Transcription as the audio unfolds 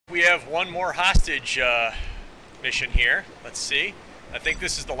We have one more hostage mission here. Let's see. I think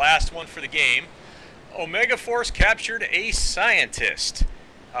this is the last one for the game. Omega Force captured a scientist.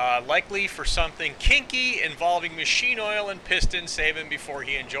 Likely for something kinky involving machine oil and piston. Save him before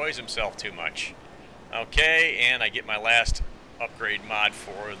he enjoys himself too much. Okay, and I get my last upgrade mod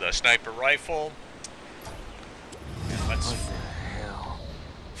for the sniper rifle. And let's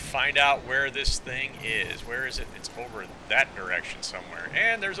find out where this thing is. Where is it? It's over that direction somewhere.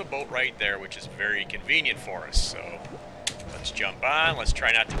 And there's a boat right there, which is very convenient for us. So let's jump on. Let's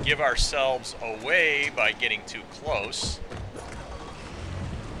try not to give ourselves away by getting too close.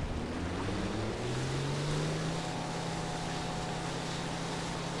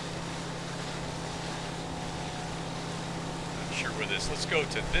 Not sure where this. Let's go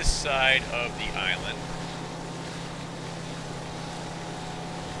to this side of the island.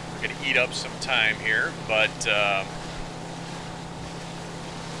 Going to eat up some time here, but is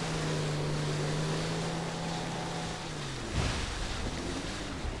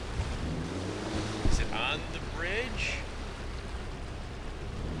it on the bridge?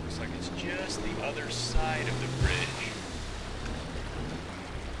 Looks like it's just the other side of the bridge.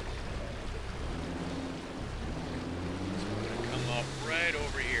 So I'm going to come up right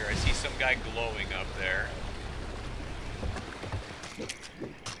over here. I see some guy glowing up there.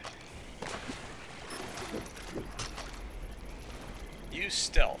 Use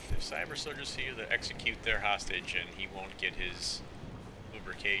stealth. If cyber soldiers see you, they execute their hostage and he won't get his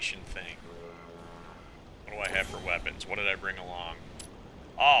lubrication thing. What do I have for weapons? What did I bring along?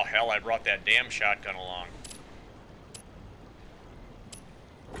 Oh, hell, I brought that damn shotgun along.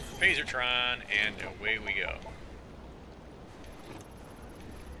 Phasertron, and away we go.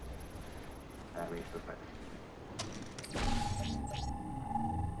 Alright,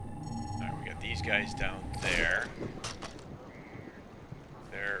 we got these guys down there.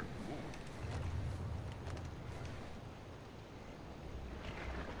 There.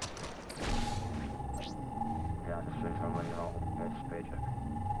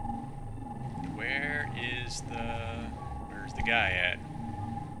 Where's the guy at?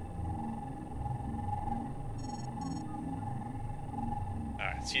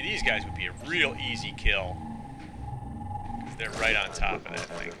 Alright, see, these guys would be a real easy kill. Because they're right on top of that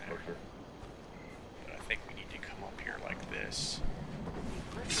thing there. But I think we need to come up here like this.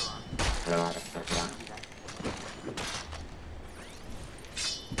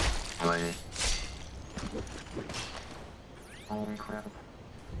 Holy crap.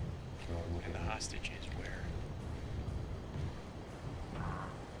 And the hostage is where?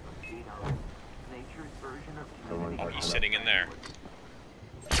 Oh, he's sitting in there.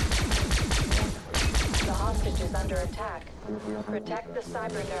 The hostage is under attack. Protect the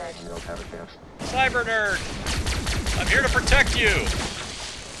cyber nerd. Cyber nerd! I'm here to protect you!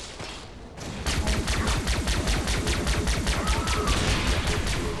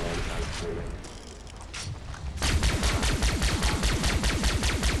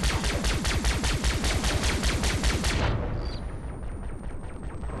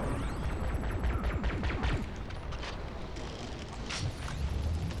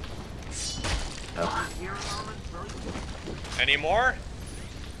 Any more?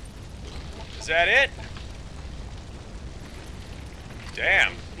 Is that it?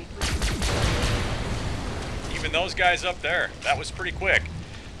 Damn. Even those guys up there. That was pretty quick.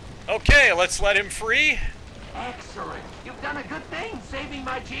 Okay, let's let him free. Excellent. You've done a good thing, saving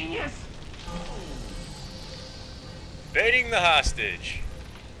my genius. Baiting the hostage.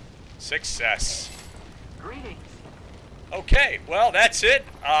 Success. Greetings. Okay, well, that's it.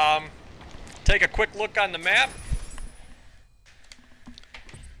 Take a quick look on the map.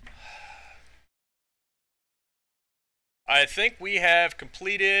 I think we have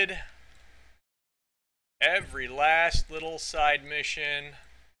completed every last little side mission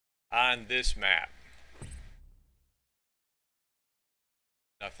on this map.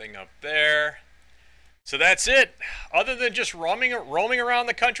 Nothing up there. So that's it. Other than just roaming around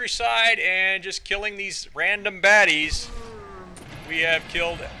the countryside and just killing these random baddies, we have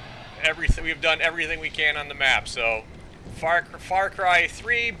killed everything. We've done everything we can on the map. So Far Cry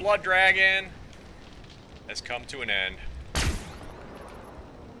 3 Blood Dragon has come to an end.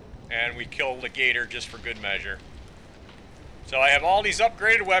 And we killed a gator just for good measure. So I have all these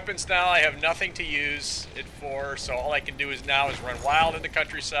upgraded weapons now. I have nothing to use it for, so all I can do now is run wild in the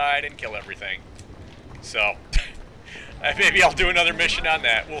countryside and kill everything. So maybe I'll do another mission on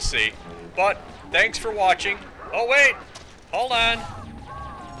that. We'll see. But thanks for watching. Oh wait, hold on.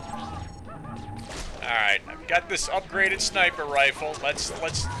 All right, I've got this upgraded sniper rifle. Let's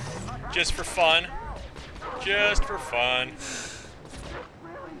just for fun. Just for fun.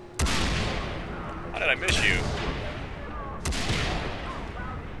 did I miss you?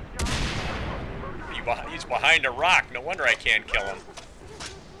 He's behind a rock. No wonder I can't kill him.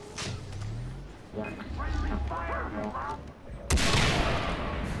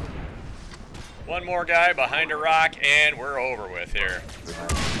 One more guy behind a rock, and we're over with here.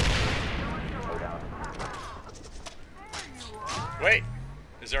 Wait,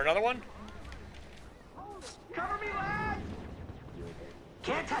 is there another one? Cover me, lad!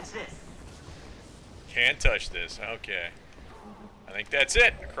 Can't touch this. Can't touch this. Okay. I think that's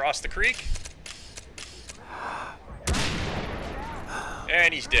it. Across the creek.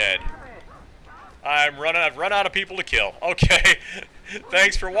 And he's dead. I've run out of people to kill. Okay.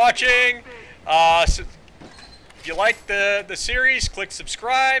 Thanks for watching. So if you like the series, click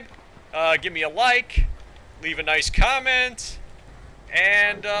subscribe. Give me a like. Leave a nice comment.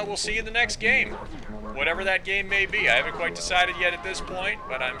 And we'll see you in the next game. Whatever that game may be. I haven't quite decided yet at this point,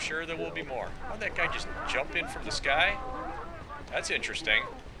 but I'm sure there will be more. How'd that guy just jump in from the sky? That's interesting.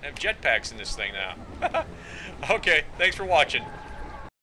 I have jetpacks in this thing now. Okay, thanks for watching.